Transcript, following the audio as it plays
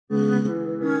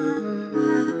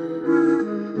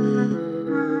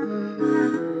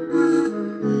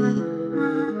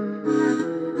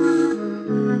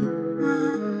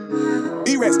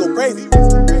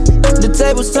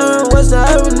tables turn, what's the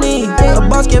irony? A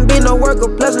boss can't be no worker,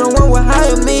 plus no one will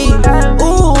hire me.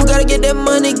 Ooh, gotta get that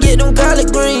money, get them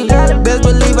collard green. Best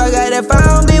believe I got that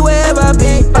found me wherever I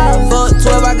be. Fuck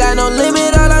 12, I got no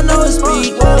limit, all I know is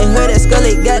speed. They heard that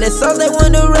Scully got that sauce, they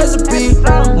want the recipe.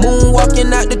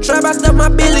 Moonwalking out the trap, I stuff my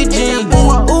Billie Jean.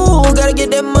 Ooh, gotta get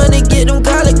that money, get them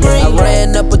collard green. I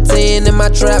ran up a 10 in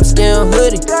my trap, skin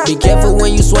hoodie. Be careful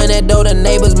when you swing that dough, the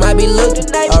neighbors might be looking.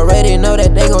 Already know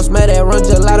that they gon' smell that run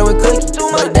gelato and cookie.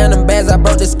 Break down them bags, I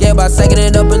broke the scale by second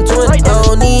it up in 20. I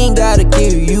don't even gotta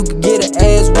kill you, you can get an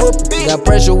ass whoopin'. Got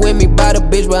pressure with me by the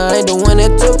bitch, but I ain't the one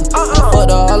that took it. I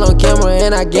fucked her all on camera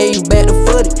and I gave you back the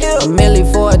footage. A milli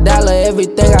for $1,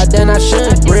 everything I done I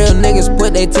shouldn't. Real niggas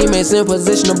put their teammates in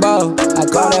position to ball. I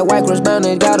call that white cross bound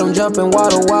and got them jumping wall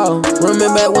to wall.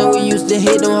 Remember back when we used to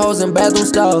hit them hoes in bathroom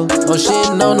stalls. I'm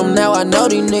shitting on them now, I know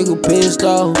these niggas pissed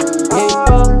off.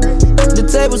 The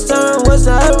tables turn, what's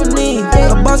the irony?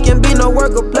 A boss can't be no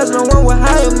worker, plus no one will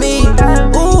hire me.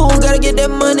 Ooh, gotta get that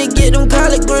money, get them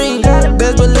collard green.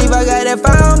 Best believe I got that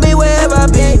found me wherever I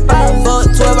be.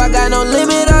 Fuck 12, I got no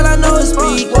limit, all I know is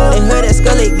speed. They heard that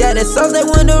Scully got that sauce, they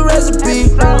want the recipe.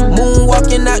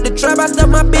 Moonwalking out the trap, I stuff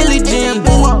my Billie Jean.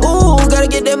 Ooh, gotta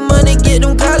get that money, get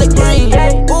them collard green.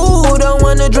 Ooh, don't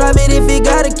wanna drive it if it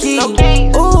got a key.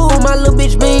 Ooh, my little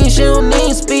bitch mean, she don't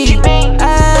need speed.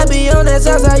 I be on that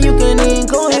sauce, how you can even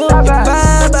come here.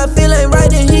 Vibe, I feel ain't right,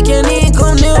 then he can't even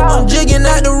come near. I'm jigging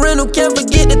out the rental, can't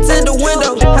forget the tender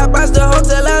window. Hop out the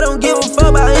hotel, I don't give a fuck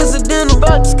about incidental.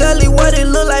 Scully, what it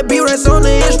look like, B-Rex on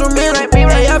the instrumental.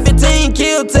 AR-15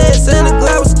 kill, Ted, Santa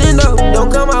Claus stendo.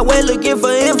 Don't come my way looking for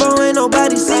info, ain't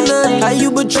nobody see nothing. How you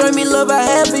betray me, love I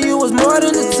had for you was more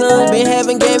than a ton. Been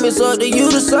having game, it's up to you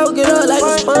to soak it up like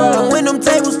a sponge. When them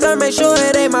tables turn, make sure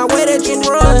it ain't my way that you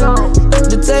run.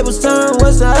 The tables turn,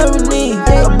 what's the irony?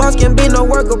 A boss can't be no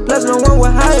worker, plus no one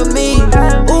will hire me.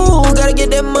 Ooh, gotta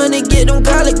get that money, get them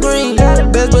collard green.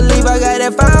 Best believe I got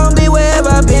that found me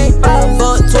wherever I be.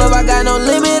 Fuck 12, I got no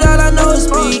limit, all I know is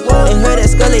speed. They heard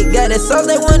that Scully got that sauce,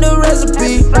 they want the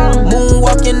recipe.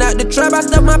 Moonwalking out the trap, I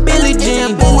stuff my Billie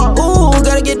Jean. Ooh,